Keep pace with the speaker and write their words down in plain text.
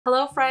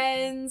Hello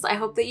friends, I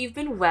hope that you've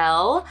been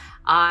well.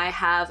 I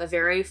have a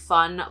very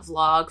fun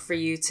vlog for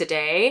you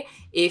today.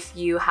 If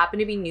you happen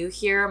to be new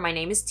here, my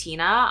name is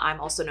Tina. I'm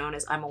also known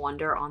as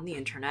imawonder on the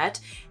internet,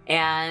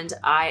 and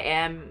I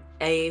am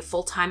a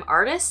full-time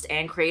artist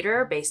and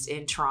creator based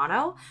in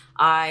Toronto.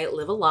 I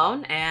live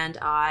alone and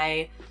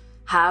I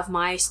have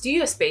my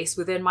studio space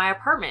within my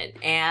apartment.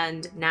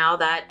 And now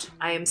that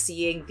I am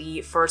seeing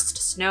the first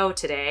snow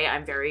today,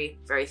 I'm very,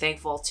 very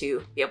thankful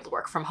to be able to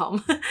work from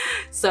home.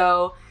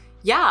 So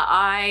yeah,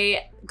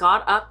 I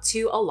got up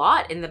to a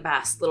lot in the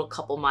past little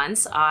couple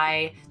months.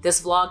 This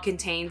vlog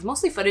contains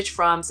mostly footage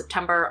from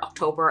September,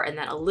 October, and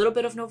then a little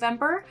bit of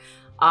November.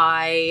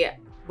 I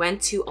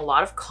went to a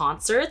lot of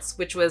concerts,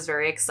 which was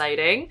very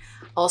exciting.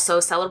 Also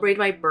celebrated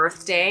my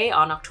birthday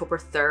on October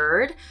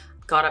 3rd.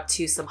 Got up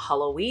to some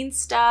Halloween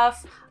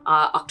stuff.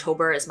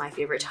 October is my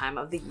favorite time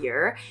of the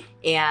year.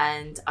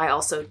 And I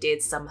also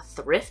did some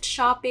thrift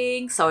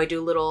shopping. So I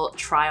do a little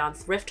try on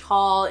thrift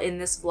haul in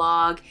this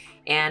vlog.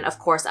 And of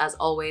course, as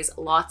always,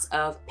 lots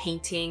of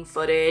painting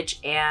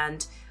footage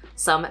and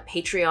some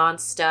Patreon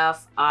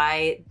stuff.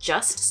 I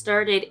just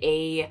started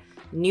a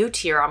new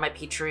tier on my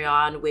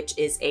Patreon, which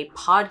is a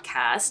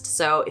podcast.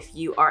 So if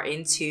you are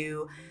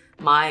into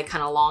my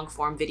kind of long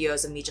form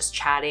videos of me just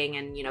chatting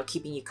and, you know,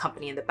 keeping you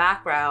company in the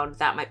background,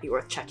 that might be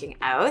worth checking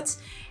out.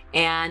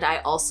 And I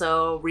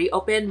also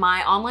reopened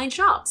my online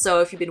shop.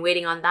 So if you've been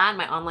waiting on that,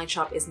 my online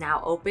shop is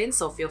now open.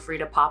 So feel free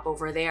to pop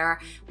over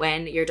there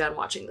when you're done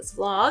watching this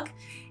vlog.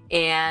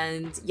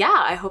 And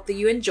yeah, I hope that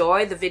you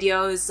enjoy the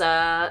videos.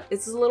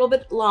 It's a little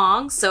bit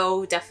long,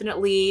 so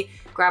definitely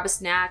grab a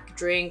snack,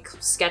 drink,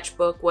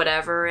 sketchbook,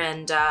 whatever,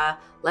 and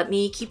let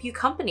me keep you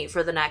company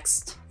for the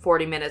next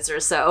 40 minutes or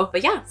so.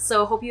 But yeah,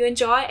 so hope you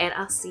enjoy, and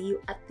I'll see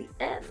you at the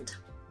end.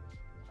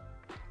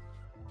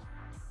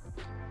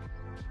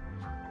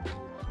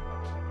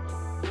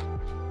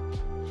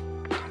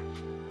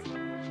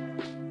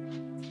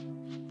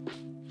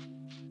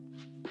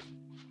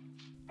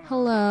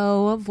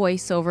 Hello,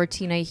 voiceover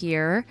Tina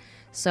here.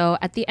 So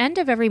at the end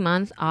of every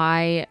month,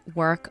 I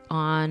work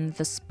on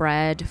the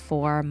spread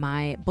for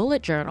my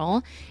bullet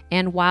journal.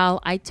 And while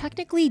I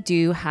technically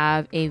do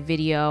have a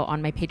video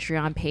on my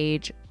Patreon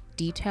page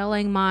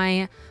detailing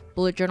my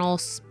bullet journal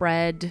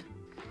spread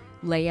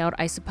layout,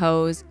 I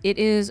suppose, it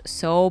is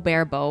so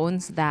bare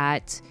bones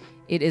that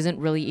it isn't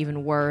really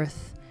even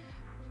worth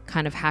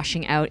kind of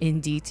hashing out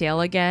in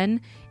detail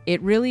again.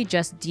 It really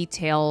just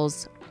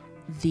details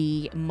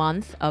the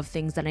month of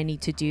things that I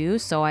need to do.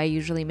 So I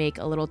usually make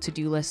a little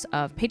to-do list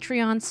of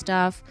Patreon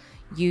stuff,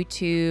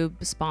 YouTube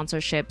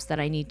sponsorships that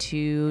I need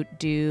to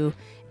do,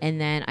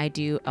 and then I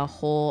do a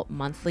whole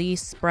monthly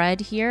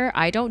spread here.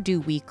 I don't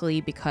do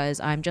weekly because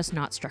I'm just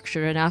not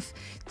structured enough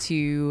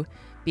to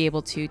be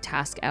able to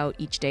task out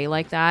each day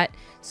like that.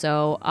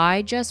 So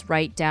I just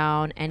write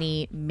down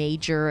any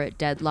major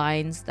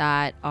deadlines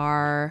that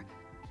are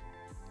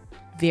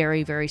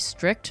very, very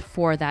strict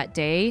for that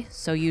day.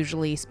 So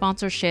usually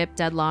sponsorship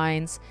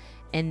deadlines.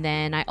 And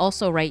then I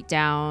also write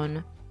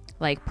down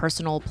like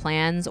personal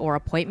plans or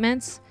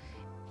appointments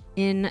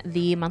in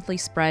the monthly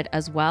spread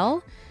as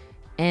well.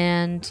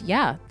 And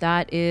yeah,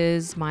 that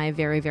is my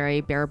very,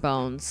 very bare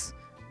bones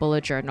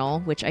bullet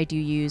journal, which I do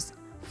use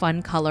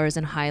fun colors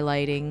and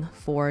highlighting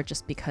for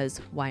just because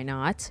why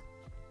not?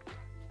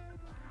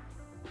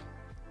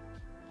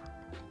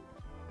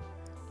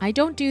 I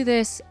don't do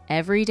this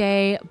every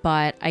day,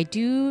 but I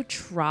do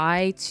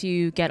try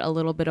to get a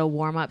little bit of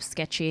warm-up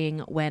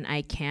sketching when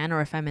I can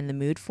or if I'm in the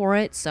mood for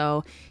it.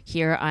 So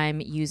here I'm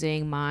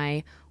using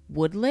my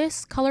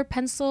woodless color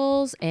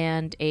pencils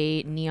and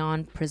a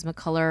neon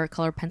Prismacolor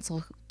color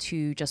pencil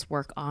to just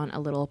work on a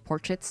little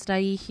portrait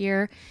study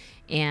here.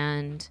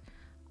 And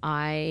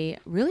I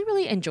really,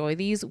 really enjoy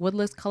these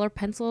woodless color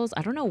pencils.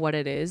 I don't know what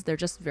it is. They're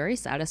just very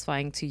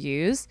satisfying to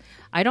use.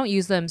 I don't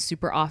use them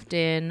super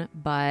often,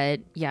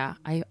 but yeah,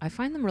 I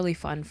find them really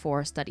fun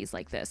for studies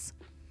like this.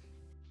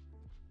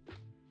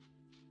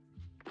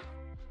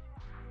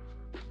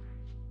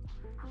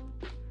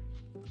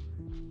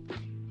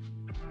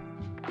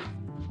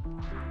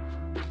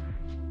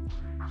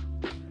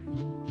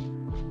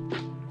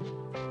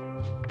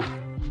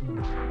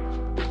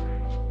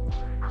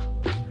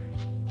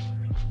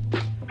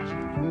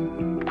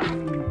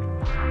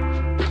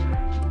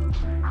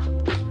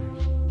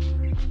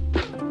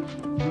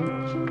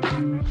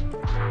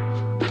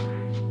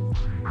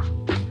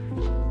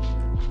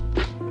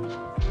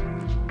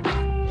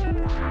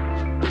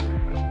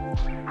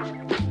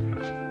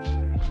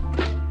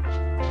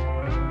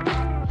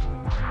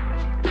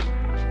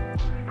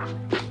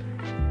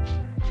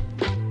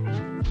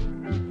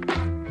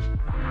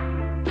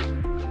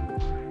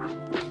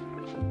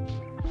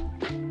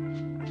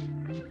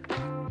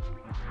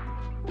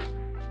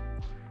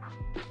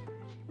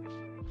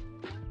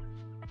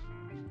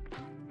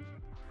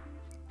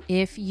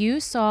 If you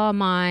saw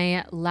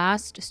my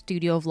last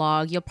studio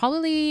vlog, you'll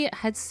probably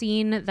had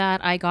seen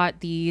that I got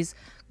these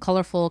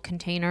colorful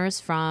containers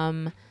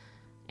from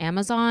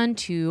Amazon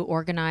to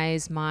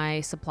organize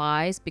my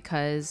supplies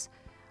because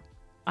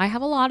I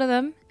have a lot of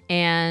them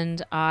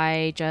and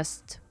I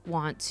just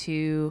want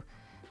to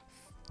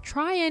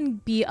try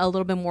and be a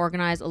little bit more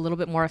organized, a little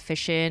bit more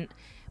efficient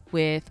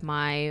with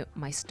my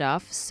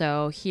stuff.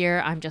 So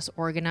here I'm just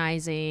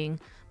organizing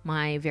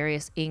my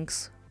various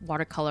inks,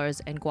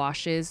 watercolors, and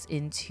gouaches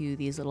into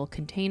these little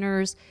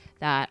containers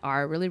that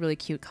are really, really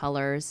cute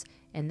colors.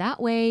 And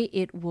that way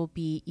it will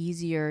be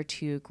easier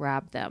to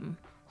grab them,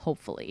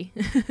 hopefully.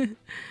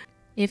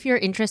 If you're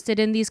interested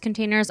in these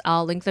containers,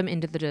 I'll link them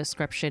into the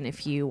description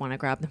if you want to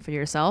grab them for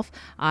yourself.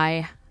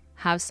 I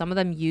have some of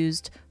them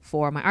used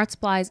for my art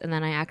supplies, and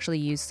then I actually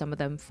use some of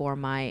them for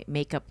my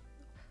makeup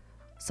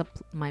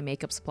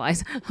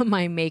supplies,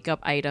 my makeup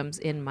items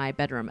in my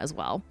bedroom as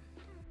well.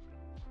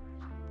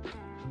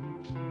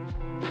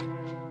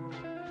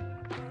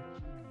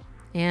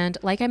 And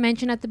like I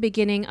mentioned at the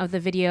beginning of the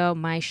video,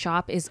 my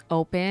shop is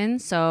open.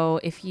 So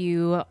if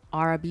you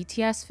are a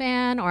BTS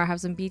fan or have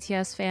some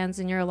BTS fans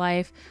in your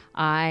life,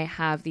 I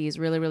have these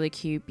really, really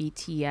cute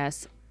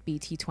BTS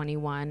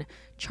BT21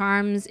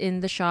 charms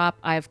in the shop.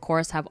 I, of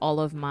course, have all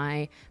of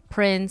my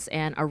prints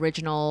and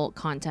original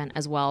content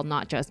as well,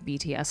 not just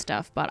BTS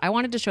stuff. But I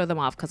wanted to show them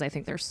off because I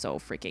think they're so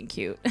freaking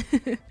cute.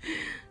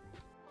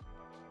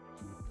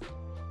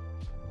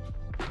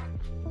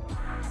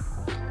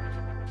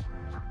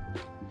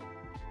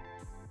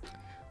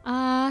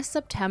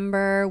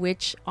 September,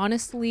 which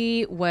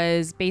honestly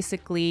was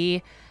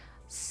basically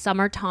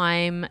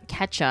summertime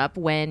catch up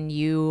when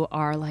you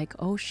are like,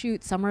 oh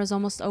shoot, summer is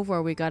almost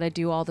over. We got to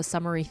do all the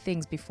summery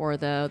things before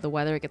the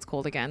weather gets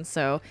cold again.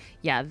 So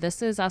yeah,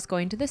 this is us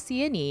going to the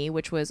CNE,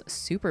 which was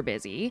super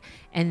busy.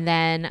 And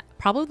then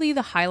probably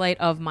the highlight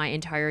of my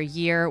entire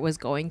year was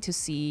going to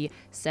see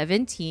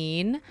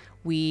 17.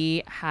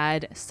 We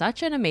had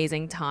such an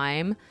amazing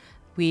time.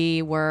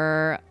 We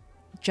were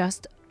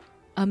just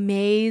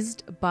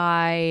amazed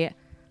by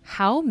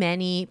how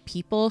many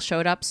people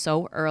showed up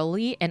so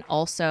early, and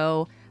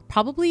also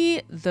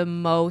probably the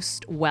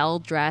most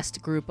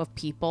well-dressed group of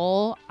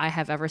people I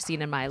have ever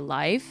seen in my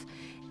life.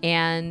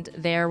 And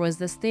there was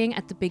this thing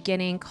at the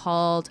beginning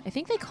called, I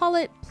think they call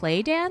it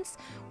play dance,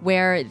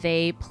 where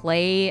they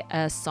play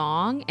a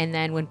song, and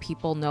then when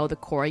people know the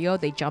choreo,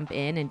 they jump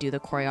in and do the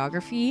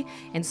choreography.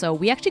 And so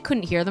we actually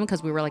couldn't hear them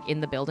because we were like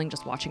in the building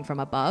just watching from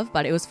above,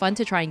 but it was fun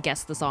to try and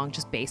guess the song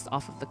just based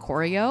off of the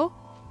choreo.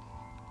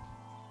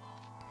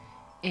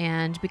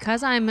 And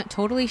because I'm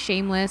totally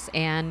shameless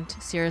and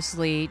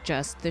seriously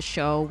just the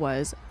show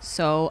was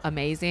so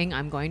amazing,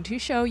 I'm going to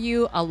show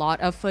you a lot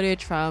of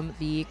footage from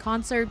the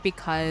concert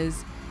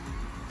because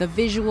the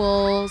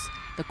visuals,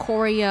 the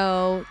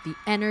choreo, the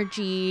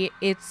energy,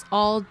 it's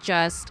all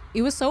just,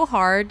 it was so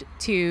hard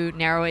to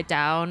narrow it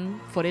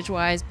down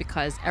footage-wise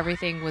because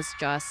everything was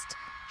just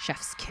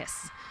chef's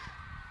kiss.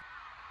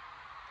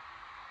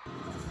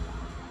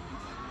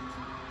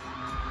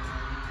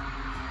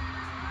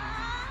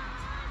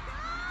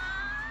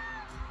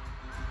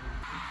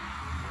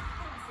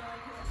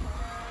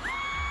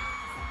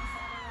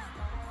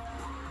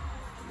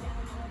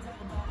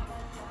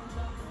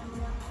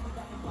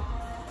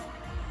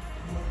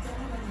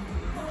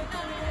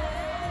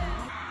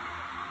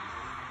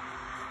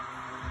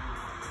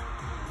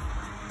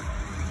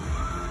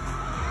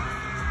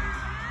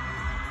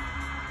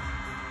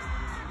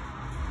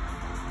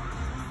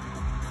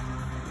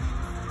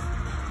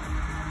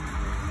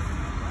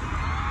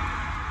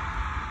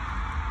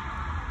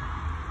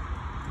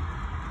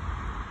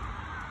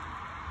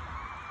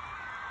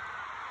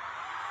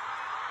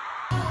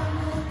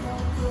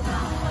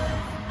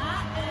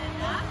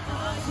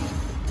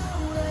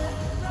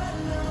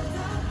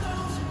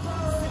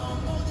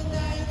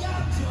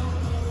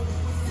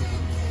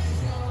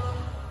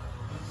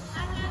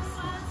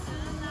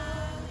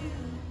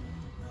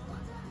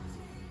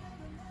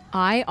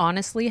 I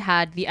honestly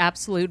had the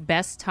absolute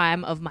best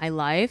time of my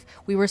life.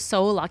 We were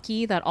so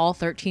lucky that all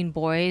 13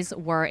 boys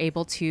were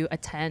able to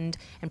attend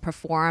and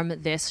perform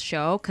this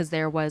show because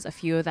there was a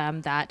few of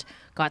them that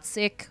got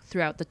sick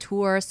throughout the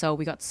tour. So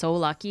we got so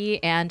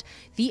lucky, and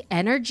the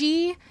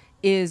energy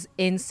is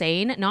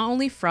insane, not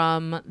only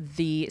from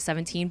the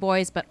 17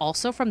 boys, but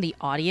also from the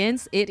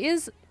audience. It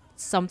is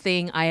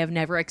something I have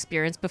never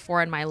experienced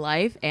before in my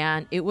life,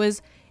 and it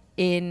was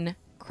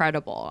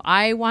incredible.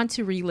 I want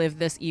to relive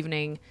this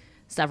evening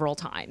several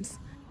times.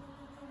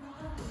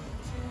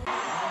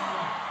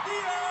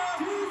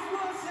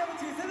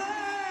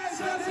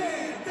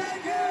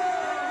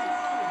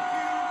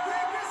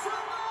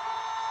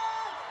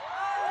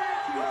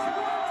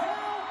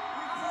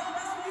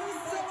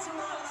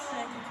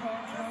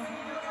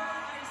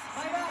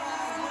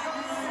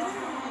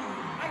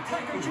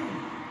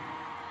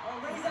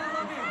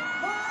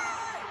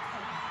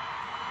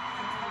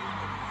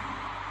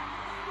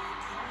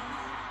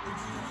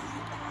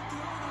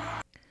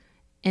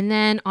 And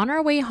then on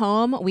our way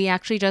home, we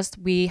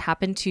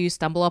happened to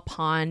stumble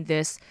upon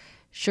this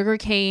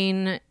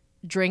sugarcane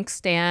drink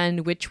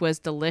stand, which was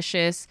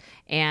delicious.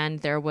 And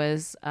there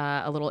was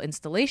a little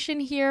installation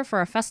here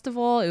for a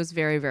festival. It was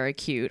very, very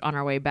cute on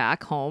our way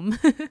back home.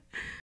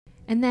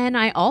 And then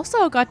I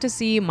also got to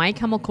see My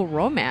Chemical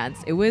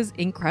Romance. It was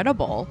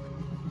incredible.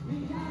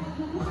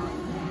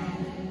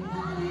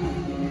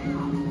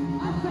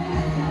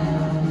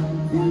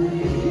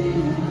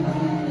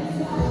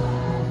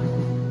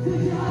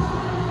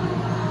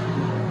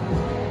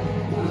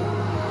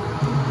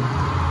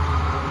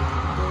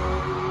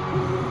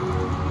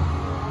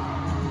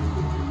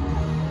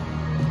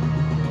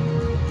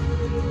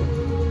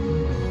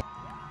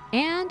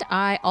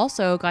 I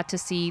also got to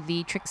see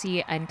the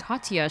Trixie and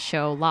Katya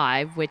show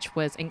live, which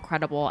was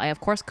incredible. I,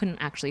 of course, couldn't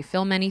actually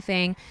film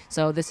anything,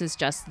 so this is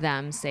just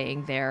them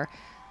saying their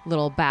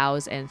little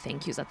bows and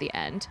thank yous at the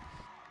end.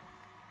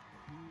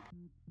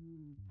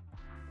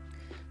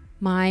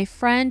 My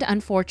friend,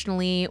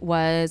 unfortunately,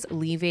 was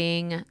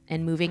leaving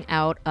and moving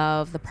out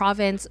of the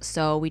province,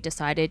 so we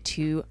decided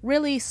to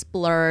really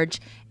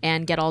splurge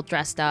and get all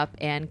dressed up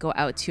and go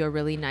out to a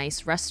really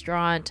nice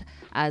restaurant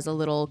as a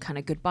little kind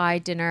of goodbye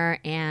dinner.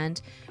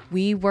 And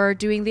we were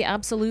doing the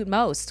absolute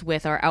most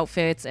with our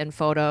outfits and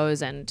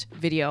photos and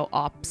video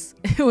ops.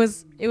 It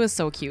was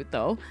so cute,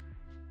 though.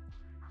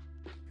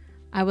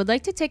 I would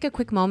like to take a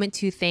quick moment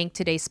to thank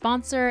today's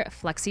sponsor,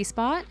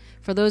 FlexiSpot.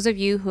 For those of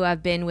you who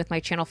have been with my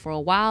channel for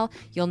a while,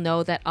 you'll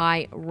know that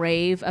I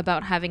rave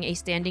about having a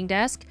standing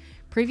desk.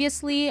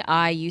 Previously,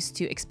 I used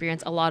to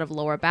experience a lot of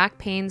lower back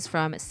pains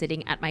from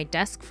sitting at my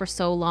desk for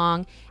so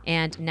long,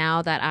 and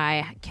now that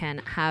I can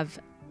have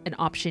an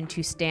option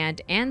to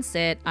stand and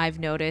sit, I've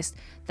noticed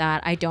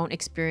that I don't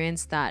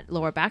experience that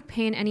lower back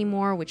pain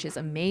anymore, which is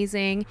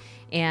amazing.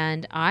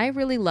 And I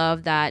really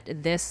love that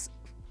this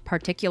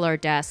particular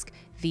desk,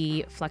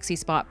 the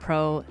FlexiSpot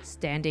Pro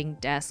Standing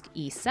Desk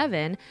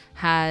E7,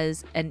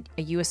 has a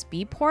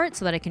USB port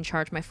so that I can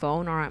charge my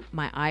phone or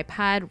my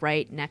iPad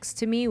right next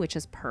to me, which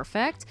is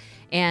perfect.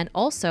 And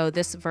also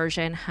this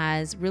version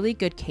has really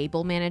good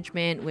cable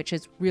management, which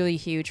is really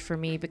huge for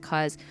me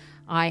because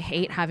I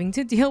hate having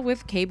to deal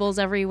with cables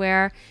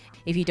everywhere.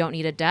 If you don't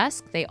need a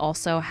desk, they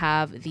also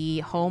have the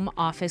Home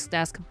Office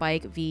Desk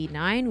Bike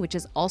V9, which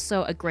is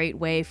also a great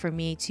way for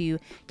me to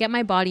get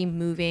my body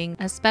moving,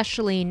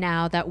 especially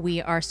now that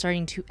we are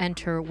starting to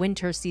enter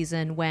winter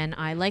season when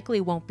I likely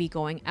won't be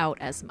going out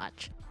as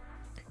much.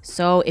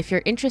 So if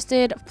you're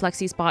interested,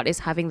 FlexiSpot is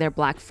having their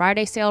Black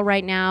Friday sale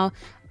right now,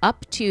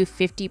 up to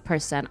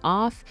 50%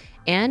 off.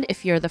 And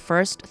if you're the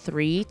first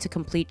 3 to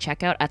complete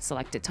checkout at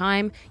selected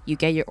time, you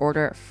get your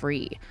order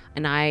free.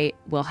 And I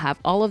will have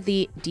all of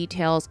the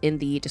details in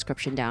the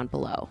description down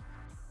below.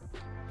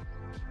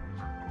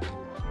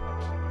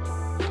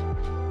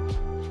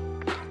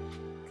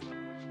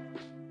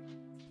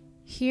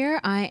 Here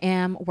I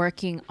am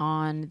working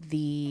on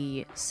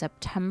the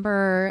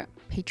September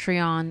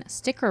Patreon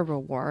sticker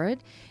reward.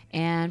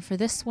 And for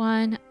this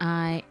one,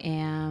 I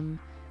am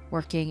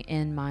working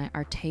in my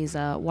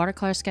Arteza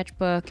watercolor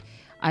sketchbook.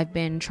 I've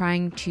been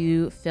trying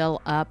to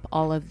fill up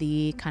all of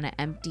the kind of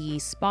empty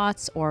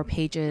spots or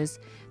pages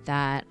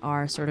that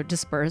are sort of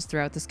dispersed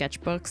throughout the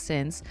sketchbook,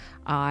 since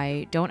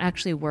I don't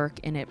actually work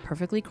in it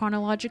perfectly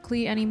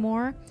chronologically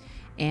anymore.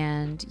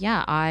 And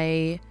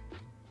yeah,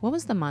 what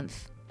was the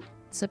month?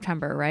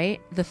 September, right?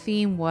 The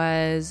theme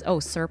was,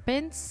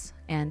 serpents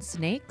and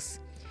snakes.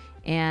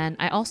 And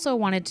I also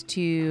wanted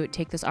to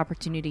take this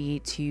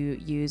opportunity to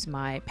use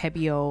my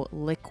Pebeo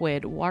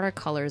liquid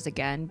watercolors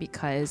again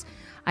because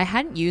I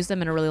hadn't used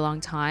them in a really long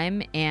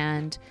time.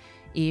 And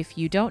if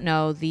you don't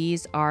know,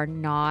 these are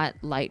not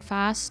light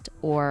fast,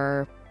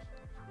 or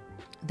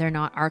they're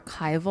not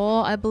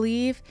archival, I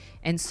believe.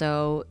 And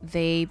so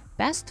they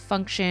best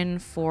function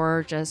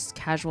for just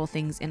casual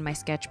things in my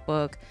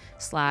sketchbook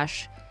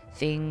 /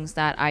 things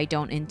that I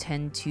don't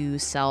intend to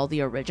sell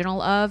the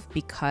original of,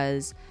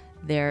 because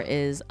there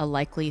is a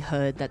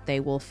likelihood that they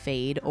will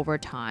fade over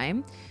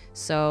time.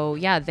 So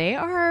yeah, they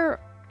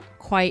are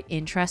quite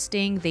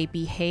interesting. They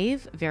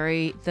behave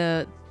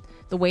the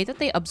way that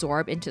they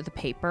absorb into the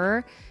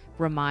paper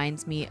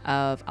reminds me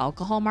of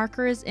alcohol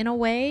markers in a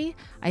way.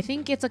 I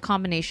think it's a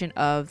combination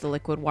of the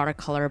liquid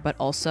watercolor, but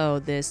also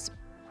this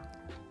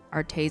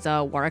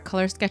Arteza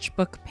watercolor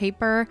sketchbook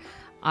paper.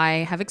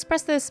 I have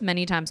expressed this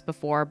many times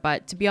before,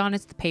 but to be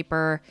honest, the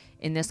paper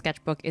in this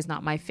sketchbook is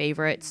not my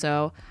favorite.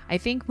 So I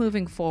think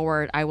moving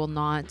forward, I will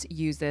not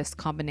use this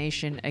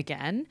combination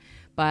again.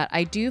 But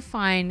I do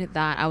find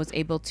that I was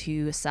able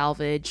to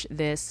salvage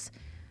this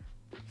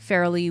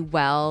fairly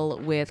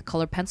well with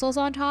colored pencils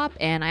on top.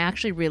 And I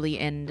actually really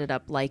ended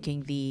up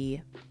liking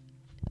the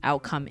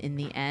outcome in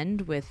the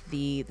end with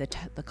the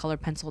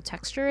colored pencil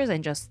textures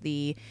and just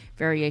the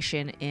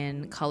variation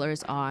in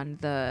colors on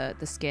the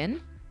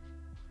skin.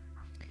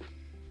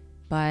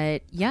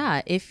 But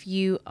yeah, if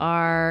you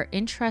are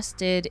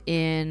interested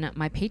in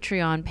my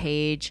Patreon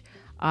page,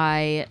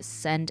 I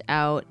send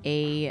out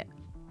a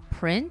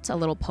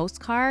little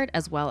postcard,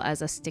 as well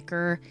as a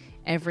sticker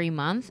every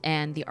month,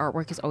 and the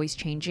artwork is always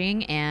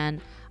changing.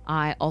 And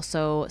I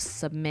also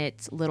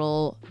submit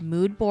little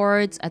mood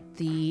boards at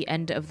the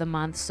end of the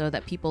month so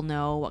that people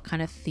know what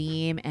kind of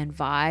theme and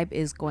vibe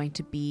is going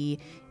to be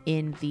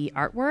in the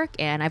artwork.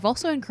 And I've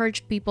also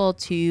encouraged people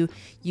to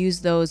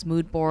use those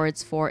mood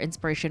boards for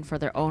inspiration for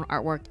their own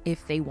artwork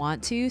if they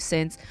want to,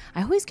 since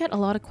I always get a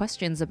lot of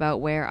questions about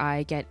where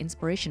I get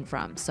inspiration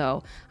from.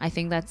 So I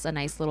think that's a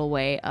nice little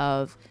way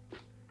of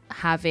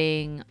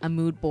having a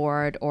mood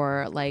board,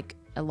 or like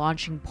a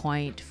launching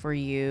point for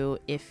you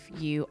if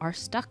you are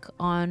stuck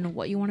on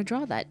what you want to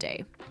draw that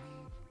day.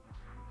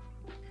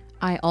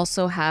 I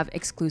also have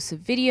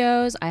exclusive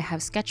videos. I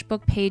have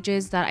sketchbook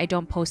pages that I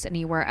don't post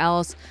anywhere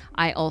else.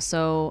 I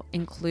also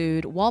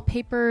include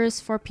wallpapers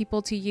for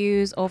people to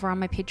use over on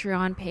my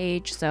Patreon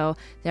page. So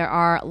there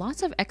are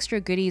lots of extra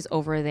goodies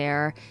over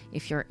there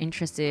if you're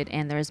interested,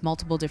 and there's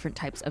multiple different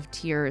types of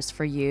tiers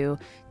for you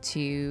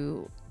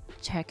to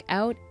check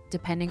out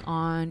depending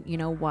on, you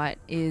know, what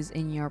is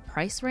in your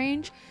price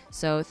range.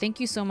 So thank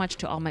you so much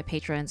to all my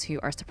patrons who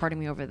are supporting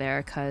me over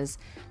there, because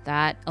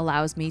that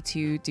allows me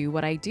to do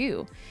what I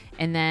do.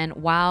 And then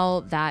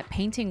while that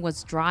painting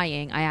was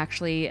drying, I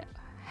actually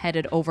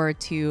headed over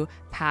to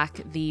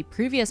pack the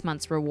previous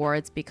month's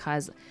rewards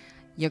because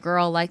your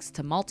girl likes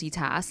to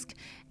multitask.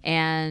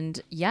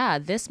 And yeah,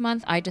 this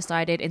month I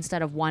decided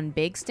instead of one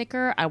big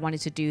sticker, I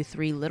wanted to do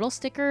 3 little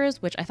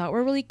stickers, which I thought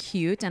were really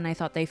cute, and I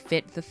thought they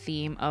fit the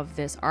theme of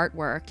this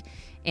artwork.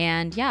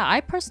 And yeah,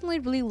 I personally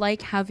really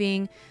like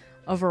having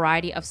a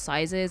variety of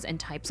sizes and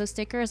types of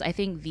stickers. I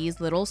think these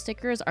little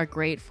stickers are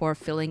great for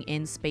filling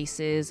in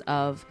spaces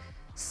of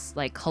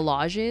like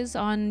collages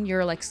on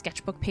your like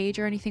sketchbook page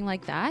or anything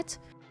like that.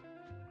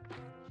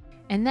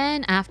 And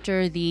then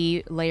after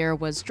the layer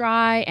was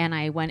dry and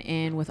I went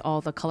in with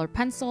all the colored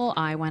pencil,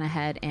 I went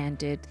ahead and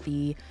did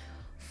the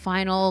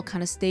final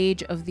kind of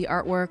stage of the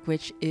artwork,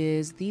 which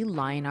is the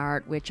line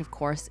art, which of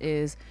course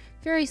is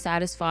very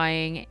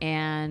satisfying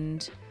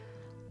and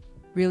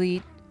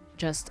really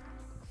just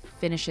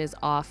finishes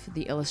off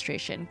the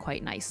illustration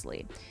quite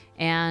nicely.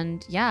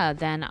 And yeah,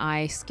 then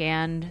I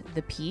scanned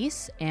the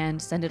piece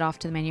and send it off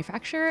to the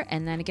manufacturer,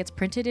 and then it gets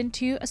printed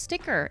into a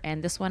sticker.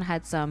 And this one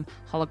had some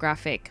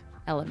holographic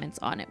elements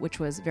on it, which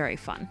was very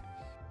fun.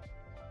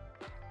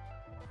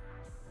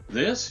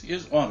 This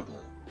is Audibly.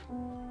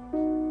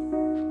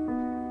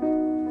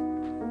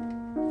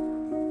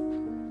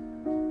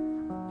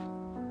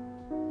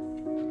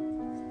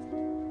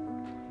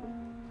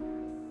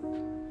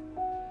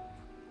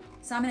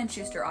 Simon &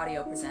 Schuster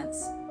Audio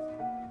presents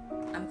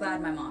I'm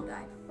Glad My Mom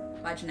Died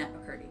by Jeanette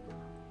McCurdy.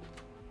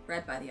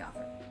 Read by the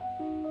author.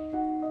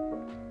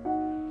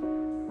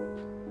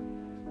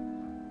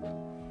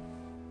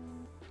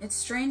 It's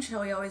strange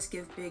how we always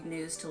give big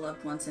news to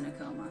loved ones in a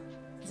coma,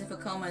 as if a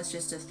coma is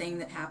just a thing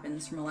that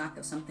happens from a lack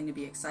of something to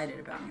be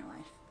excited about in your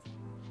life.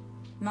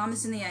 Mom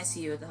is in the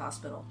ICU at the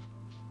hospital.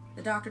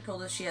 The doctor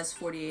told us she has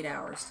 48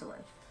 hours to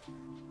live.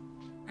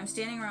 I'm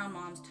standing around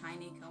Mom's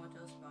tiny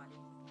comatose body.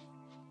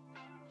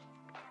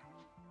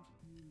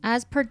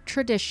 As per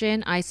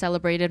tradition, I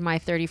celebrated my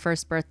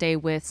 31st birthday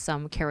with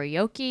some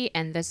karaoke,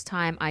 and this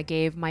time I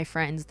gave my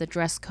friends the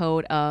dress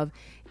code of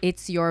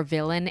It's Your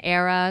Villain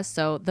era,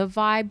 so the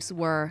vibes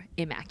were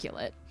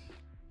immaculate.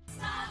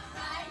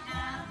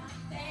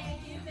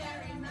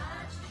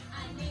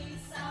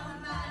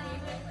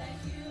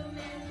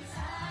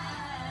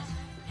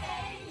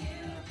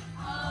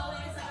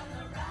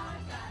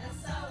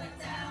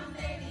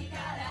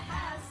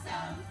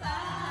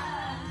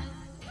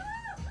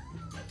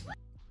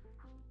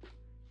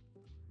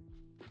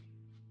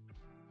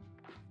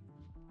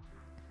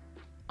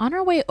 On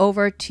our way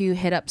over to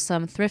hit up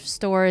some thrift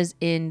stores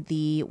in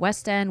the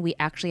West End, we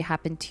actually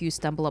happened to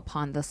stumble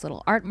upon this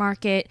little art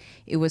market.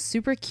 It was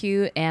super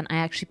cute, and I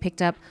actually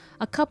picked up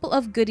a couple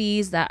of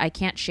goodies that I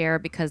can't share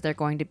because they're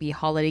going to be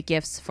holiday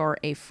gifts for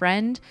a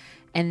friend.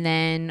 And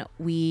then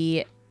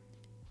we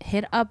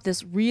hit up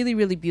this really,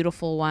 really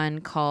beautiful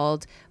one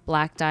called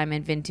Black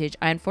Diamond Vintage.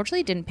 I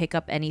unfortunately didn't pick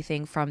up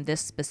anything from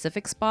this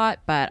specific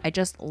spot, but I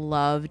just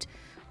loved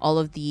all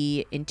of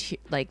the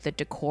the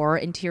decor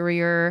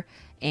interior,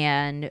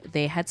 and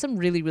they had some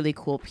really, really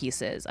cool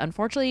pieces.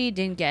 Unfortunately,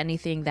 didn't get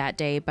anything that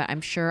day, but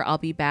I'm sure I'll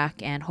be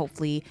back and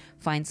hopefully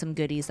find some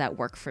goodies that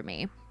work for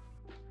me.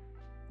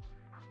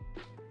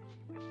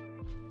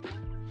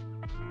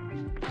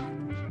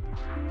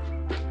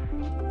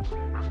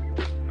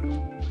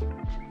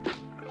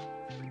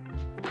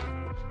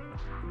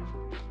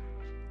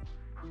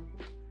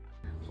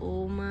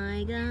 Oh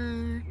my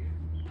god,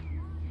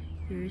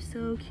 you're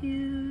so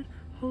cute.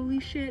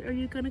 Holy shit, are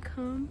you gonna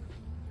come?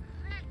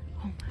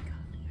 Oh my god.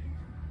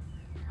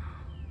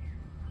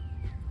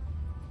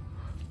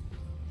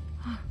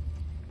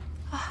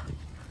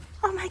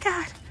 Oh my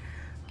god.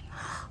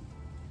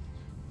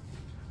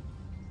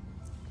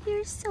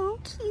 You're so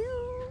cute.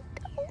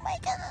 Oh my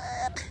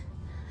god.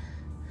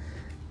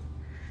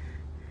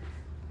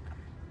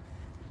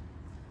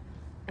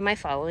 Am I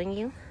following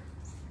you?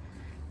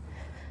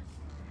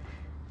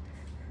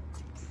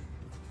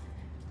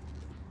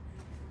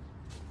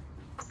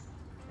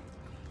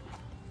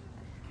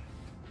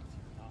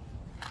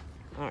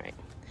 All right.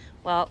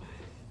 Well,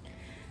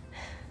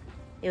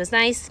 it was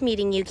nice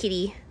meeting you,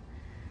 kitty.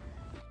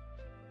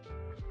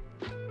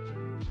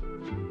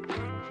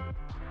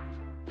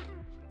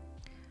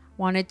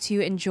 Wanted to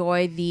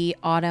enjoy the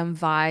autumn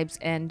vibes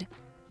and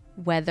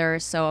weather,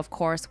 so of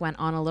course went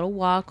on a little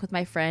walk with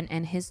my friend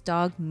and his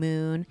dog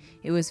Moon.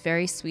 It was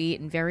very sweet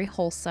and very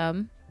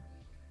wholesome.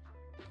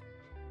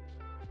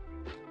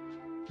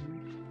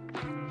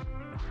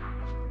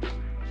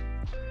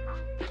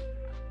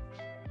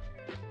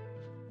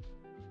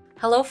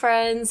 Hello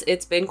friends,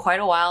 it's been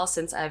quite a while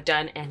since I've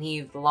done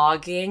any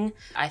vlogging.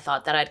 I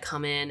thought that I'd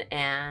come in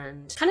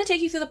and kind of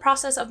take you through the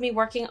process of me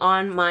working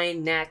on my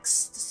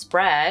next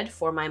spread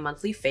for my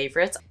monthly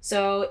favorites.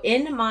 So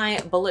in my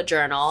bullet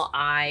journal,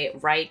 I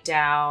write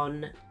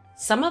down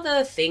some of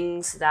the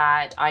things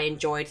that I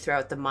enjoyed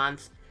throughout the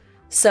month.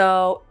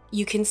 So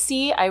you can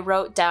see I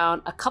wrote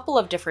down a couple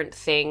of different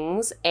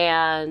things,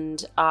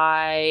 and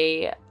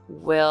I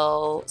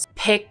will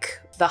pick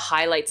the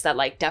highlights that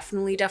like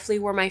definitely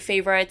were my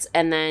favorites,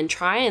 and then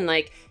try and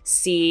like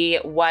see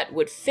what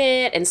would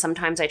fit. And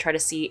sometimes I try to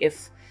see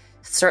if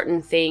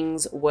certain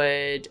things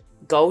would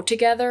go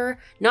together.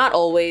 Not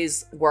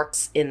always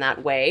works in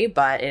that way,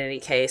 but in any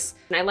case.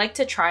 And I like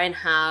to try and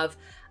have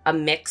a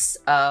mix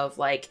of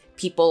like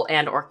people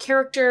and or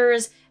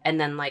characters, and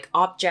then like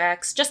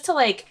objects, just to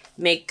like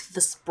make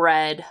the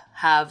spread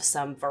have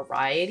some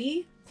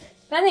variety.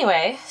 But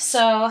anyway,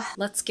 so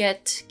let's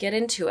get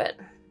into it.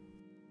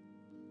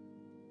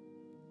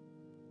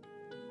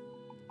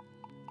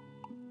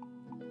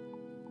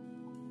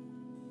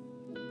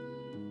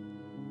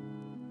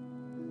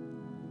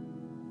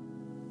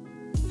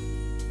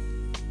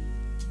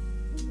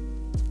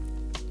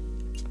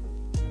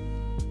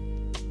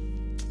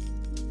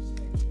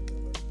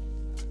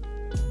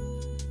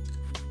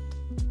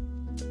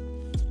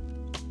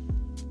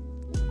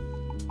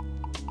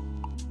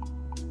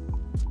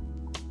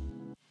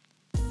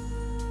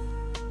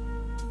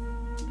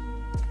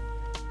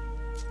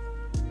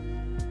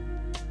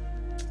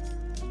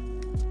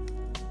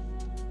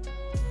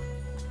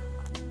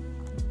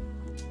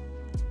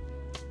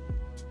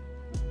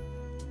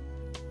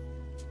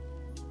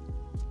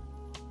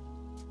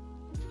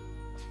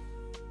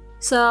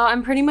 So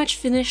I'm pretty much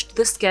finished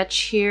the sketch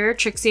here.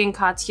 Trixie and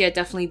Katya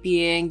definitely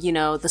being, you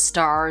know, the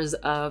stars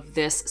of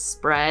this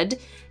spread.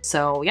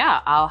 So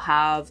yeah, I'll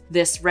have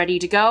this ready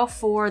to go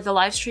for the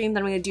live stream that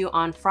I'm gonna do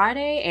on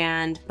Friday.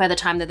 And by the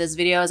time that this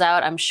video is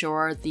out, I'm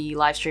sure the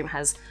live stream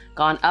has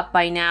gone up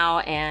by now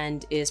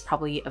and is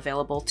probably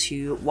available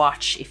to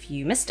watch if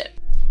you missed it.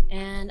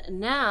 And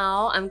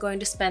now I'm going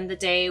to spend the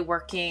day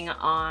working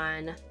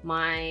on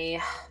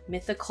my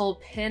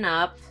mythical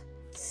pinup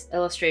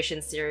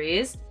illustration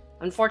series.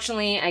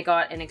 Unfortunately, I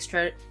got an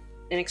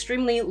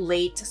extremely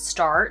late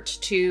start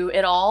to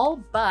it all,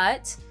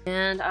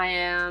 and I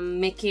am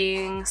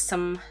making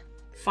some,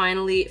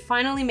 finally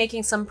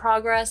making some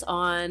progress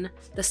on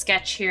the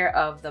sketch here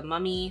of the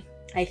mummy.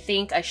 I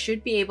think I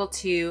should be able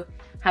to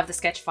have the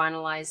sketch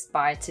finalized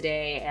by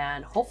today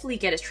and hopefully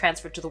get it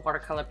transferred to the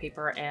watercolor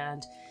paper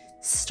and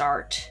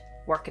start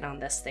working on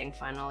this thing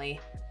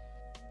finally.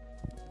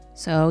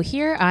 So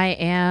here I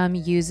am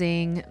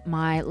using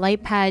my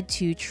light pad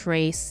to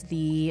trace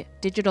the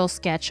digital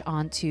sketch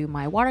onto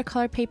my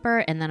watercolor paper,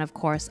 and then of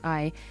course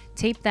I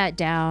tape that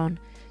down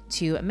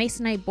to a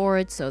masonite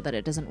board so that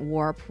it doesn't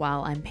warp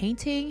while I'm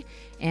painting.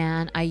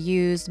 And I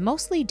used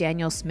mostly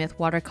Daniel Smith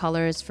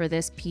watercolors for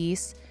this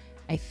piece.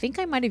 I think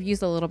I might have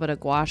used a little bit of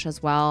gouache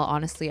as well.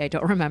 Honestly, I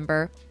don't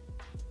remember.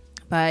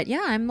 But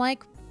yeah, I'm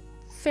like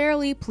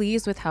fairly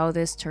pleased with how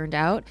this turned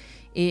out.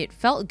 It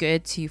felt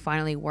good to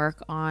finally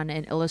work on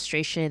an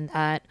illustration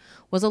that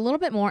was a little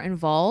bit more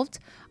involved.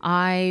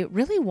 I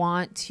really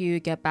want to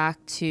get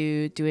back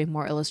to doing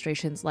more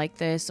illustrations like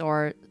this,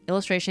 or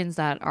illustrations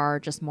that are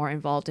just more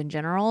involved in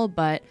general,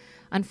 but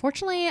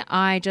unfortunately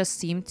I just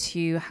seem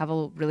to have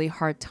a really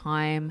hard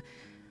time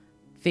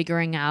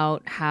figuring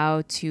out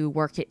how to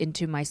work it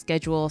into my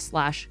schedule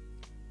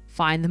 /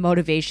 find the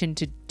motivation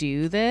to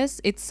do this.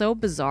 It's so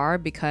bizarre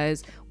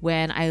because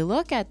when I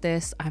look at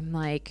this, I'm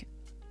like,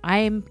 I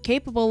am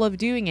capable of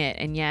doing it,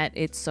 and yet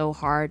it's so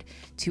hard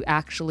to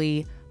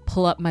actually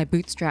pull up my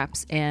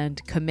bootstraps and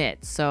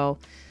commit. So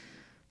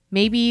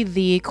maybe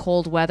the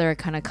cold weather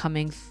kind of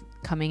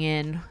coming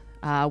in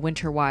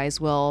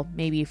winter-wise will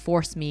maybe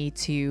force me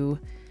to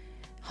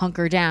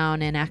hunker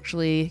down and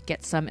actually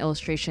get some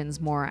illustrations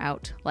more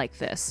out like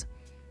this.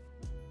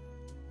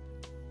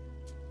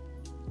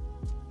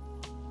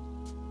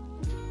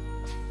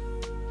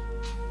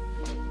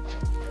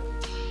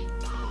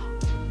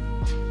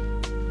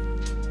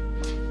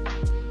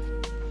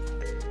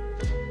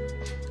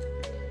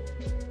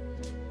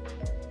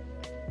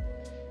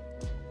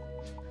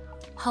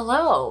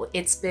 Hello,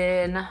 it's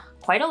been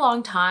quite a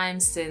long time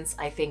since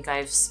I think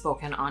I've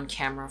spoken on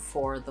camera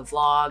for the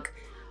vlog.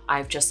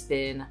 I've just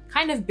been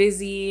kind of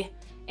busy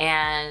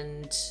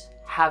and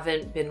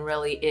haven't been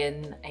really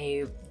in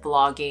a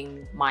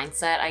vlogging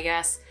mindset, I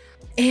guess.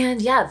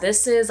 And yeah,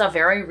 this is a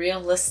very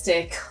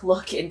realistic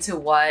look into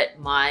what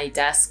my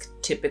desk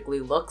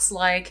typically looks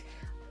like.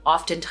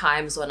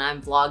 Oftentimes when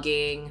I'm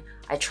vlogging,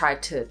 I try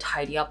to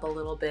tidy up a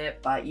little bit,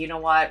 but you know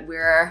what?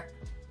 We're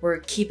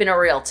keeping it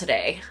real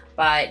today.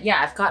 But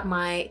yeah, I've got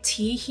my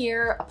tea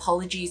here.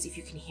 Apologies if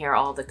you can hear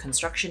all the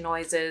construction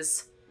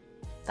noises.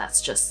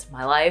 That's just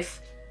my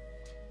life.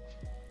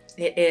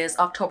 It is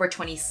October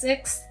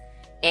 26th,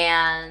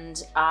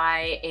 and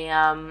I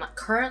am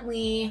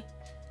currently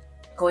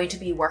going to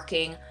be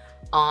working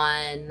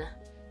on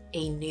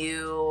a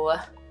new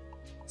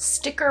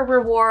sticker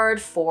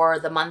reward for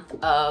the month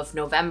of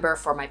November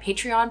for my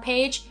Patreon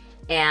page.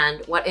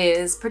 And what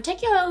is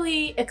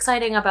particularly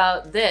exciting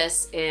about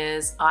this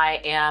is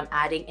I am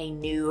adding a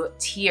new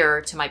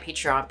tier to my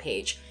Patreon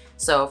page.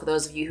 So for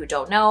those of you who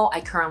don't know,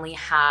 I currently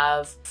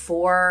have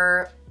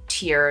 4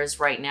 tiers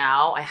right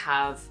now. I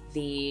have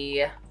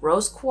the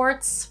rose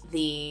quartz,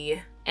 the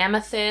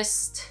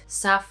amethyst,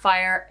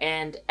 sapphire,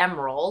 and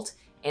emerald.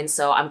 And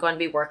so I'm going to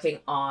be working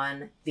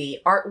on the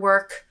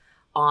artwork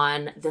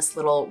on this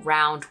little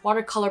round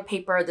watercolor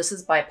paper. This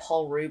is by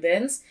Paul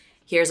Rubens.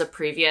 Here's a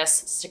previous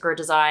sticker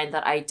design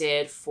that I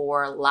did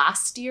for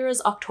last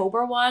year's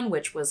October one,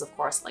 which was of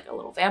course like a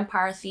little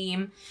vampire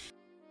theme.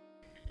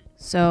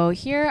 So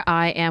here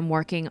I am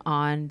working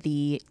on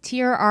the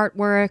tier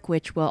artwork,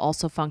 which will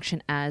also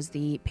function as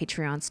the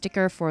Patreon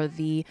sticker for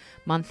the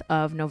month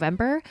of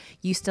November.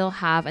 You still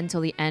have until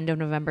the end of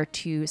November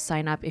to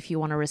sign up if you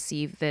want to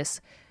receive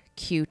this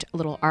cute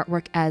little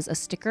artwork as a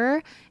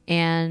sticker.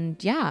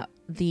 And yeah,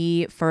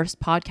 the first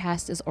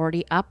podcast is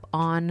already up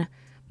on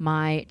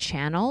my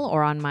channel,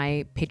 or on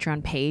my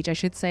Patreon page, I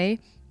should say.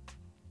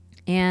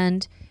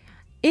 And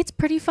it's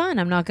pretty fun,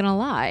 I'm not gonna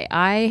lie.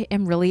 I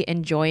am really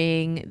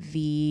enjoying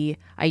the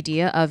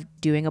idea of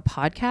doing a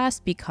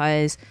podcast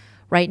because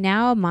right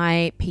now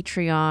my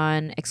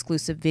Patreon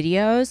exclusive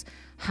videos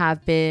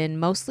have been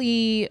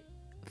mostly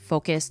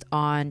focused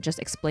on just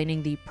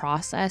explaining the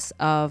process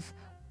of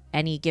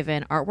any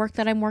given artwork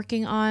that I'm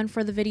working on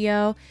for the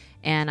video.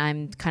 And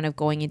I'm kind of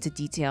going into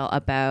detail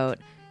about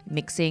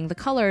mixing the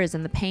colors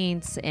and the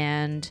paints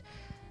and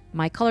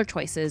my color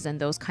choices and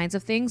those kinds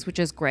of things, which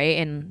is great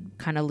and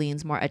kind of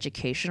leans more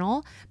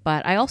educational.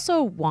 But I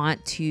also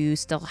want to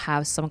still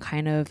have some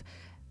kind of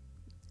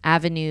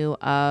avenue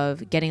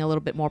of getting a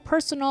little bit more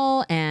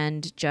personal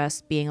and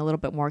just being a little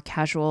bit more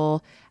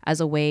casual as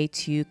a way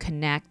to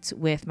connect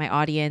with my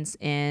audience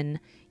in,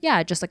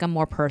 yeah, just like a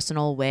more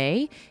personal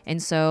way.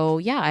 And so,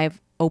 yeah, I've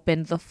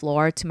opened the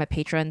floor to my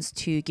patrons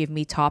to give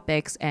me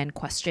topics and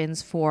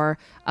questions for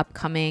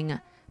upcoming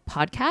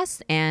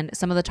podcasts. And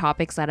some of the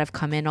topics that have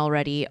come in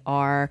already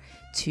are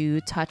to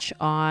touch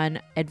on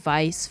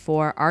advice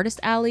for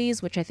artist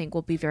alleys, which I think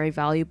will be very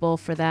valuable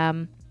for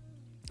them.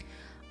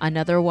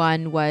 Another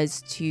one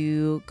was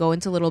to go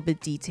into a little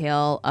bit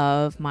detail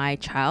of my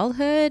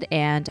childhood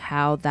and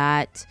how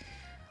that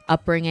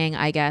upbringing,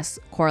 I guess,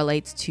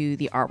 correlates to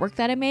the artwork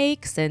that I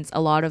make, since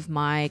a lot of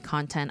my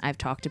content I've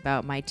talked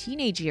about my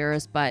teenage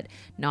years, but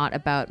not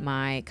about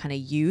my kind of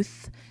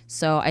youth.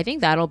 So I think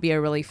that'll be a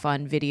really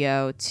fun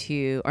video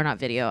to, or not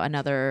video,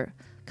 another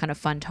kind of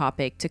fun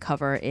topic to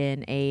cover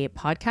in a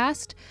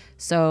podcast.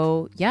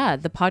 So yeah,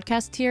 the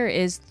podcast tier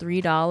is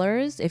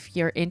 $3 if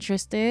you're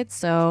interested.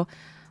 So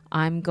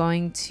I'm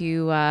going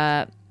to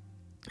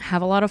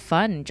have a lot of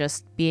fun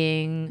just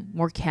being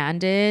more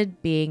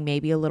candid, being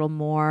maybe a little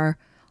more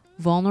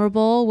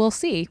vulnerable. We'll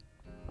see.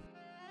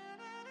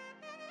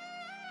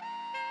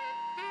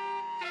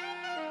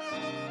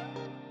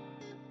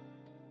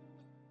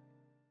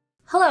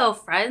 Hello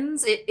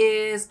friends, it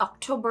is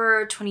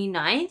October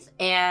 29th,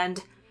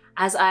 and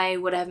as I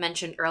would have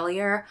mentioned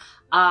earlier,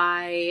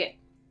 I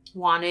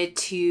wanted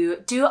to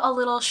do a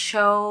little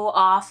show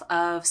off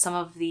of some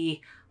of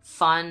the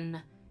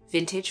fun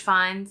vintage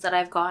finds that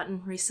I've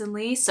gotten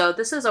recently. So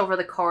this is over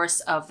the course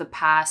of the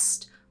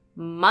past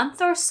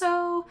month or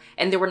so,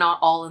 and they were not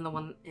all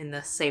in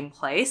the same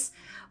place,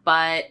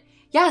 but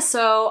yeah.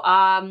 So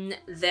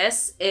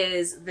this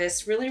is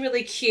this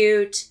really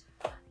cute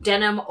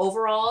denim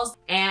overalls,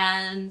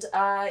 and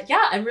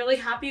yeah, I'm really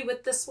happy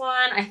with this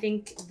one. I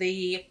think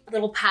the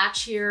little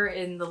patch here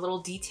and the little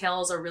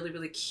details are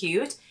really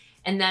cute.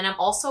 And then I'm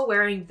also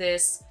wearing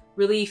this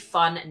really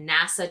fun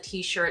NASA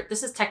t-shirt.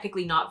 This is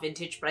technically not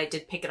vintage, but I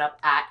did pick it up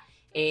at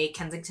a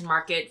Kensington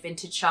Market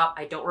vintage shop.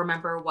 I don't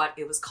remember what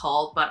it was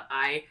called, but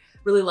I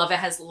really love it. It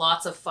has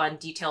lots of fun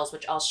details,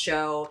 which I'll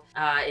show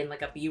in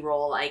like a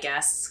B-roll, I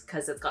guess,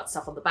 because it's got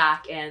stuff on the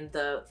back, and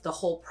the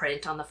whole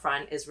print on the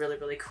front is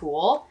really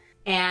cool.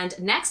 And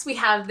next we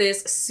have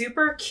this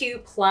super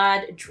cute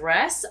plaid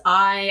dress.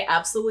 I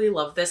absolutely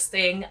love this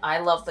thing. I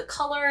love the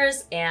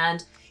colors,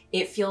 and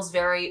it feels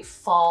very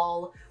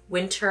fall,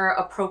 winter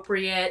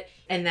appropriate.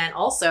 And then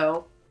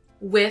also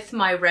with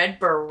my red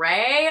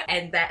beret,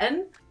 and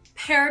then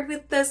paired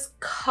with this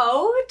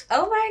coat.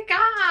 Oh my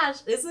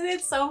gosh, isn't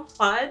it so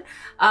fun?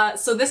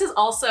 So this is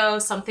also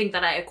something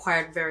that I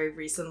acquired very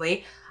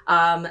recently.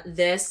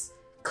 This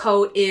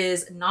coat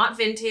is not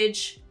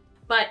vintage,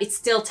 but it's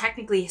still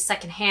technically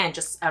secondhand,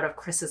 just out of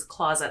Chris's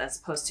closet as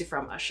opposed to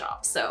from a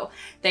shop. So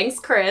thanks,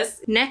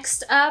 Chris.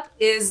 Next up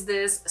is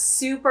this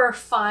super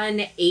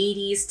fun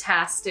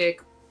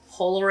 80s-tastic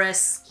Polaris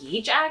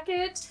ski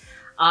jacket.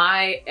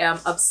 I am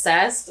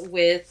obsessed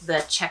with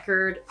the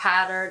checkered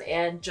pattern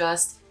and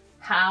just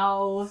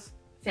how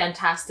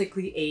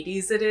fantastically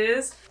 80s it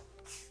is.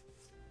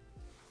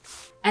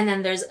 And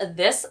then there's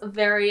this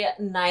very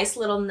nice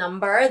little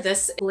number,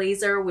 this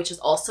blazer, which is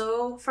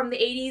also from the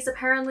 80s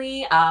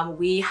apparently.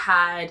 We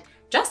had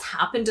just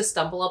happened to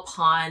stumble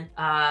upon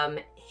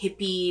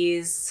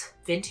hippies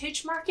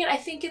vintage market, I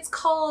think it's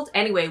called.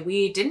 Anyway,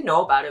 we didn't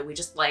know about it. We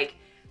just like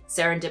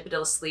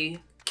serendipitously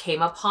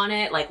came upon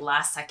it like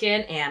last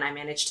second, and I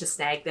managed to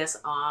snag this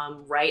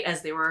right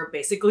as they were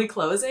basically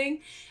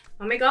closing.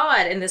 Oh my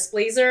god, and this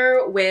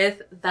blazer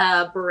with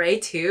the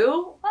beret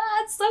too.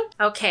 What? So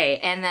okay,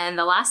 and then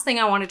the last thing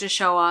I wanted to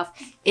show off,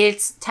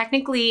 it's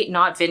technically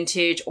not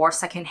vintage or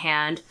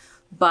secondhand,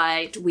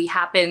 but we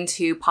happened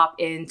to pop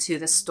into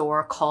the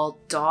store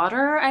called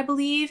Daughter, I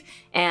believe,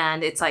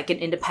 and it's like an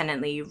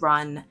independently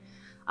run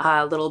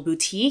little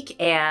boutique,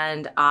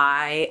 and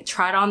I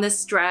tried on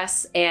this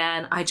dress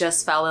and I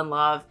just fell in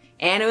love,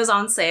 and it was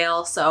on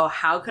sale, so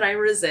how could I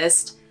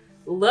resist?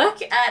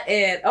 Look at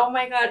it. Oh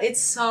my god,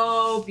 it's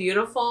so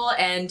beautiful,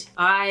 and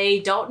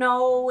I don't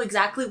know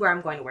exactly where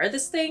I'm going to wear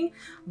this thing,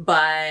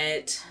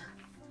 but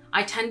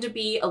I tend to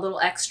be a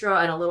little extra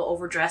and a little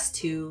overdressed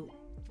to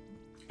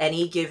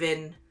any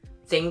given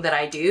thing that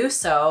I do,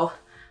 so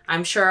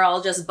I'm sure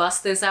I'll just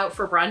bust this out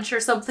for brunch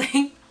or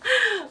something.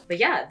 But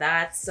yeah,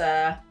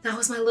 that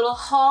was my little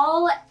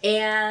haul,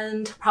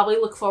 and probably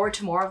look forward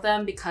to more of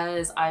them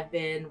because I've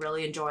been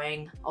really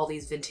enjoying all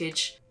these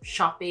vintage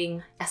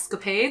shopping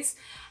escapades.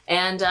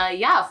 And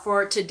yeah,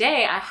 for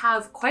today, I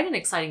have quite an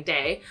exciting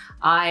day.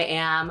 I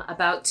am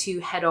about to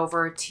head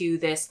over to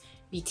this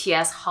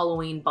BTS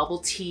Halloween bubble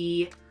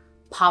tea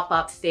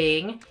pop-up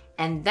thing,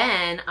 and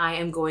then I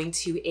am going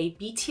to a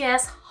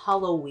BTS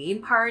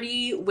Halloween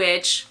party,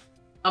 which,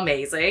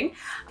 amazing.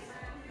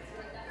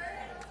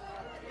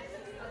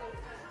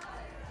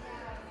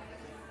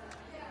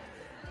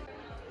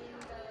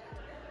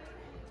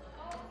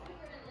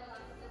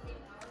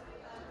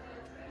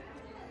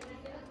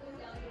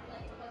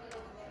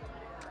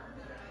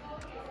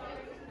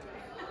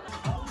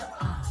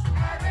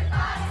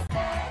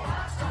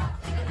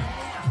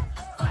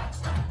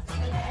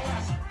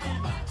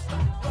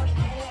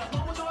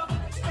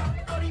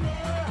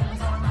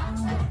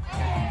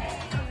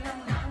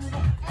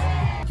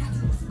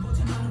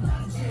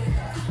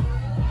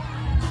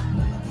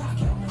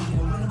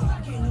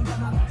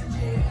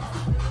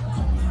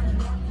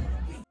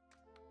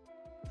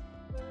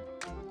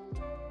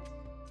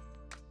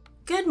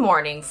 Good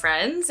morning,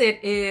 friends.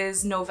 It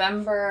is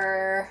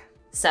November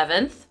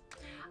 7th.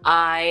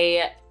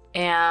 I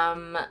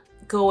am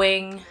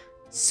going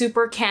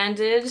super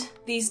candid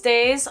these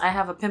days. I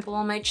have a pimple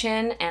on my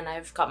chin and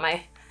I've got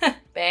my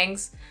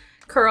bangs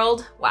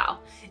curled. Wow.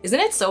 Isn't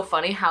it so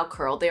funny how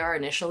curled they are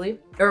initially?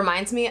 It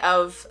reminds me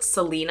of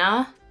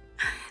Selena.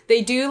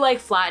 They do like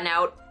flatten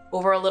out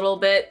over a little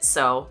bit.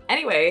 So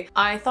anyway,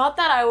 I thought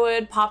that I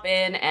would pop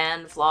in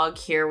and vlog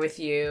here with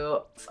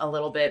you a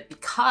little bit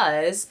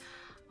because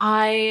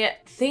I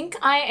think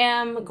I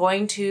am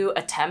going to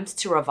attempt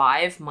to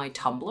revive my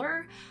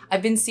Tumblr.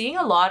 I've been seeing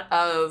a lot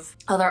of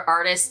other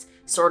artists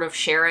sort of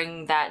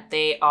sharing that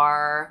they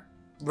are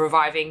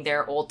reviving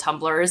their old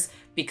Tumblrs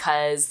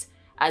because,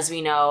 as we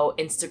know,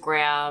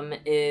 Instagram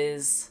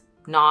is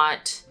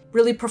not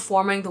really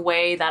performing the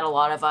way that a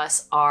lot of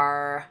us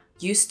are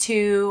used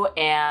to,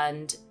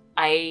 and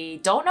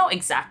I don't know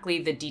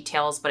exactly the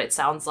details, but it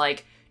sounds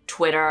like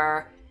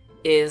Twitter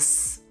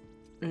is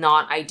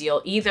not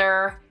ideal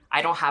either.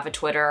 I don't have a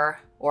Twitter,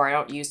 or I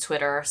don't use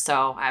Twitter,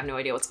 so I have no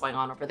idea what's going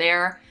on over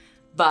there.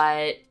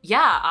 But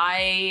yeah,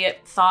 I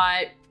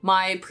thought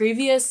my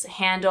previous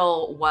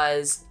handle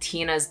was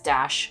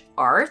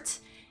Tina's-art,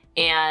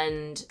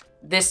 and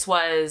this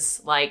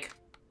was like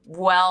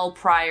well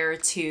prior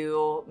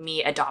to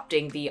me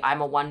adopting the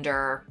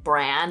imawonder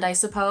brand, I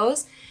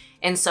suppose.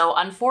 And so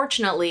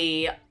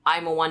unfortunately,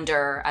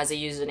 imawonder as a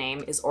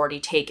username is already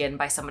taken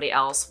by somebody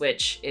else,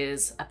 which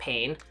is a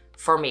pain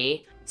for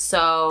me.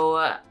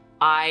 So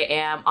I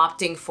am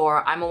opting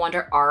for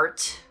imawonder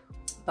art,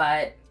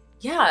 but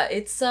yeah,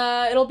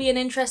 it'll be an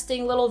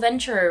interesting little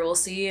venture. We'll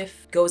see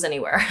if it goes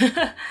anywhere.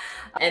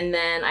 And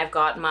then I've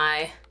got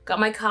my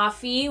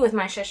coffee with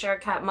my Cheshire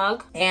Cat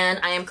mug, and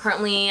I am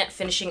currently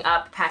finishing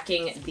up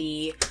packing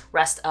the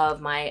rest of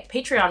my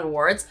Patreon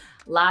rewards.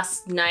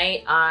 Last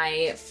night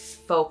I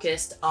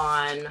focused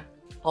on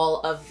all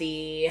of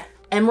the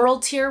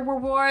Emerald tier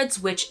rewards,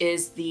 which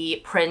is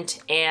the print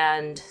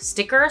and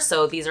sticker.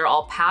 So these are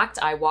all packed.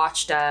 I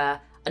watched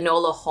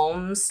Enola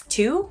Holmes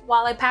 2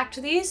 while I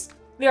packed these.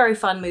 Very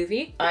fun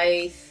movie.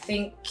 I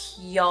think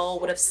y'all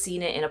would have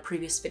seen it in a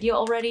previous video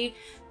already,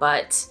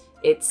 but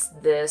it's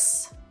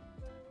the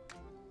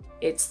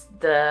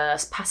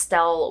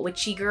pastel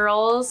witchy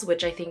girls,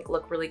 which I think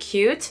look really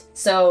cute.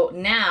 So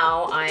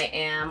now I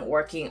am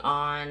working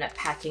on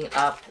packing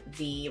up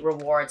the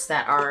rewards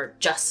that are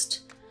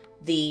just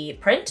the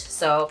print.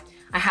 So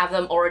I have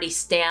them already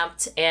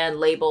stamped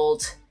and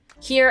labeled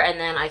here, and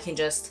then I can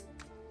just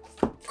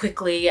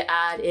quickly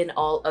add in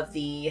all of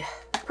the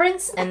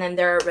prints, and then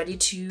they're ready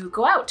to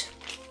go out.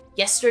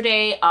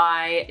 Yesterday,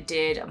 I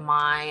did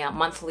my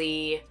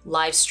monthly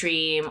live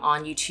stream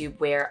on YouTube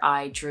where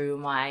I drew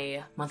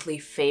my monthly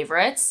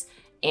favorites,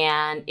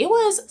 and it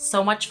was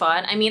so much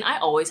fun. I mean, I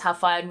always have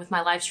fun with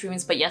my live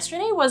streams, but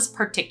yesterday was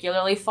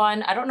particularly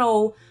fun. I don't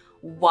know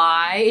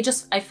why.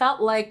 I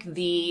felt like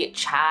the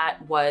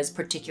chat was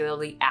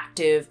particularly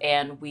active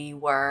and we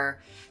were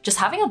just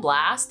having a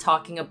blast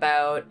talking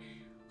about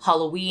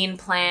Halloween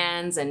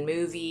plans and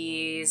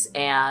movies,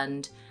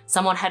 and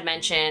someone had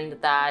mentioned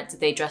that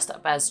they dressed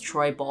up as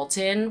Troy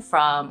Bolton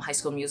from High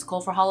School Musical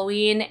for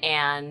Halloween,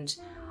 and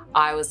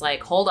I was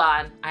like, hold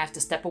on, I have to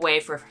step away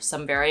for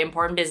some very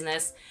important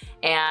business.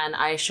 And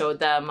I showed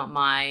them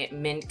my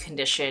mint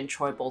condition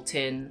Troy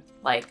Bolton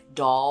like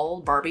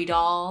doll, Barbie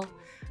doll,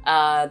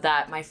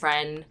 that my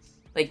friend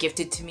like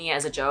gifted to me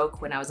as a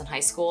joke when I was in high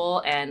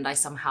school, and I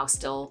somehow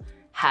still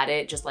had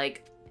it just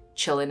like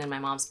chilling in my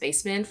mom's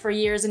basement for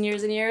years and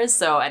years and years.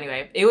 So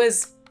anyway, it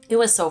was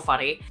so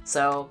funny.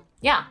 So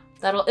yeah,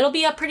 it'll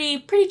be a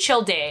pretty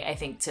chill day, I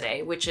think,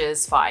 today, which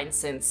is fine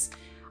since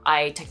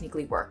I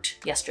technically worked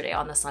yesterday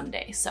on the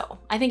Sunday. So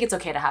I think it's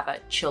okay to have a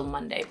chill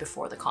Monday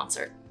before the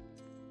concert.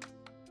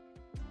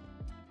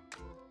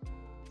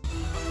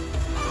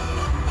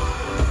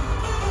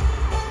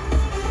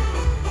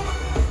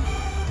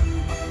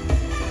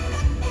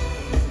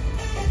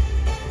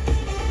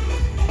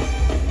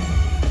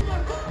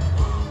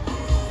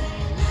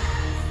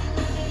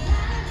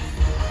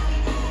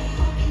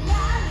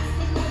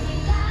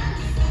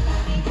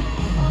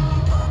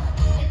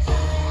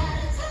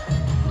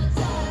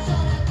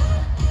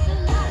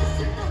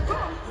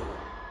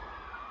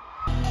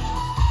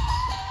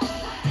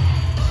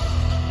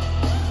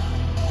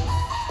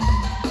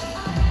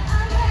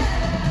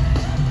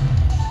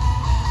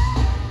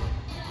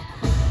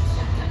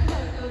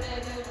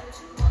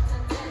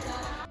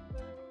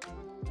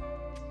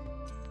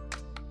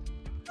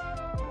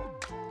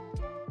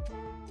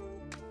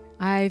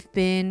 I've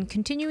been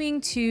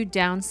continuing to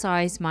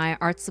downsize my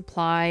art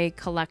supply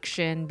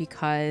collection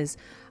because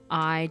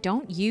I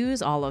don't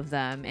use all of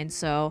them. And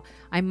so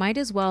I might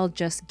as well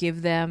just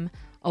give them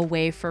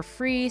away for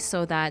free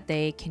so that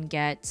they can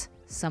get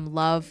some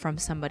love from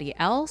somebody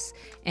else.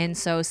 And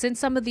so since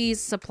some of these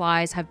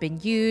supplies have been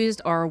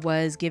used or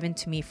was given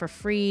to me for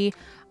free,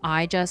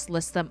 I just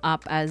list them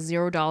up as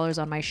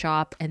 $0 on my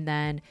shop, and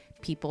then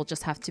people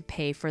just have to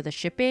pay for the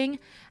shipping.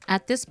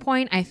 At this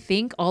point, I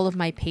think all of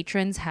my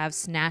patrons have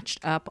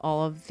snatched up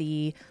all of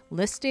the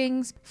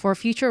listings. For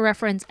future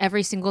reference,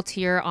 every single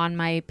tier on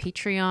my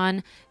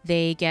Patreon,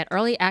 they get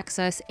early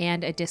access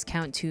and a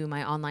discount to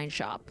my online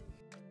shop.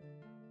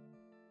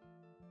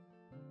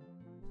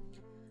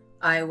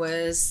 I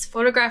was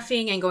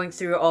photographing and going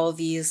through all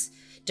these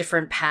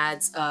different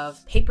pads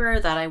of paper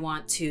that I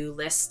want to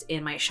list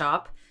in my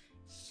shop.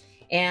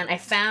 And I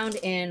found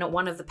in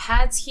one of the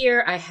pads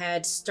here, I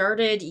had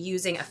started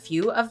using a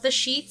few of the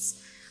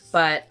sheets,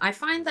 but I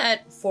find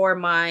that for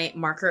my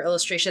marker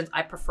illustrations,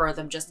 I prefer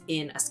them just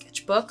in a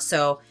sketchbook.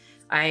 So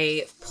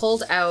I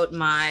pulled out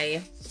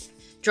my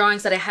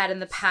drawings that I had in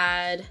the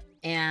pad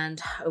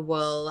and I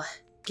will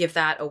give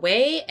that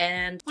away.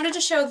 And wanted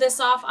to show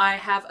this off. I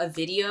have a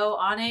video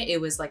on it.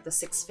 It was like the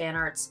 6 fan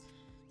arts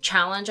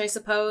challenge, I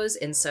suppose.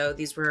 And so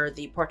these were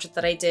the portraits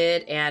that I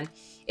did. And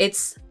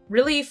it's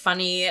really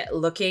funny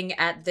looking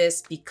at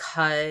this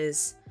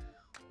because,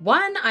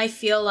 one, I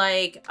feel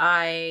like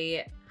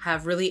I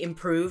have really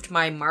improved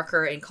my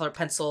marker and color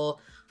pencil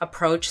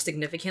approach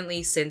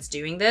significantly since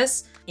doing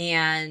this.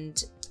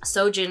 And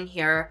Sojin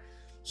here,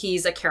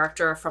 he's a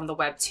character from the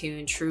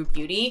webtoon True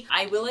Beauty.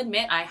 I will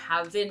admit I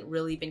haven't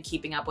really been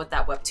keeping up with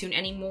that webtoon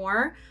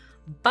anymore,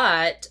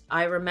 but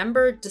I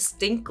remember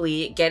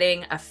distinctly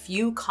getting a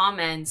few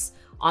comments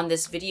on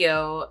this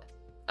video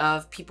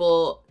of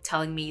people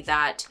telling me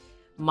that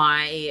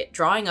my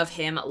drawing of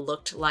him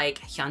looked like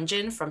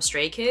Hyunjin from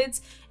Stray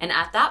Kids. And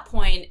at that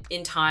point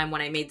in time when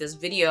I made this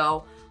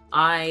video,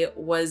 I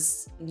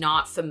was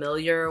not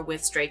familiar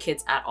with Stray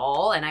Kids at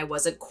all, and I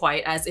wasn't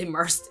quite as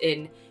immersed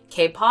in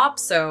K-pop.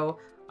 So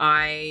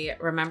I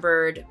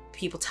remembered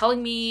people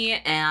telling me,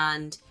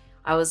 and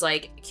I was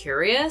like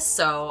curious.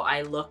 So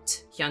I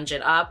looked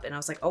Hyunjin up and I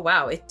was like, oh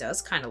wow, it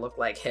does kind of look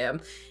like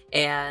him.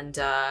 And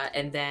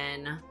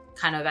then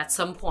kind of at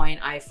some point,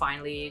 I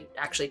finally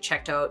actually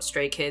checked out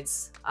Stray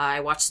Kids. I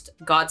watched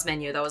God's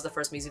Menu. That was the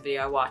first music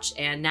video I watched.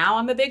 And now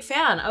I'm a big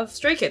fan of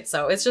Stray Kids.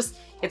 So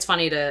it's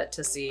funny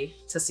to see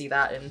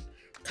that and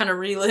kind of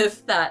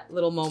relive that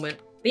little moment.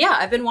 But yeah,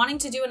 I've been wanting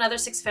to do another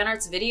 6 fan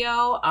arts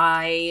video.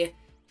 I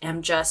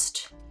am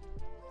just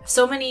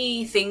so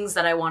many things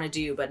that I want to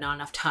do, but not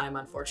enough time,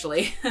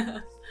 unfortunately.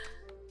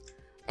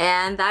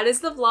 And that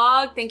is the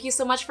vlog. Thank you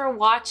so much for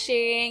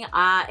watching.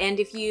 And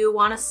if you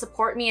want to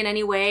support me in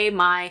any way,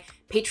 my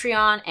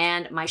Patreon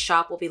and my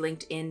shop will be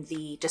linked in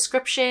the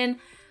description.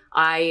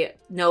 I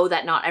know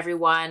that not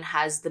everyone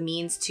has the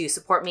means to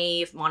support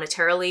me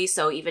monetarily,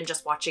 so even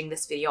just watching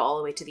this video all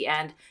the way to the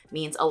end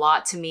means a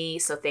lot to me,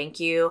 so thank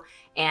you.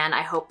 And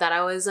I hope that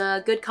I was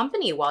a good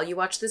company while you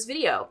watch this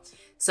video.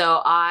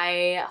 So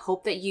I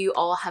hope that you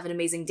all have an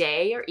amazing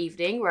day or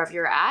evening, wherever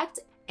you're at,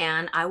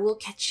 and I will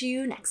catch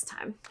you next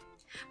time.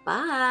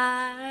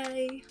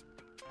 Bye!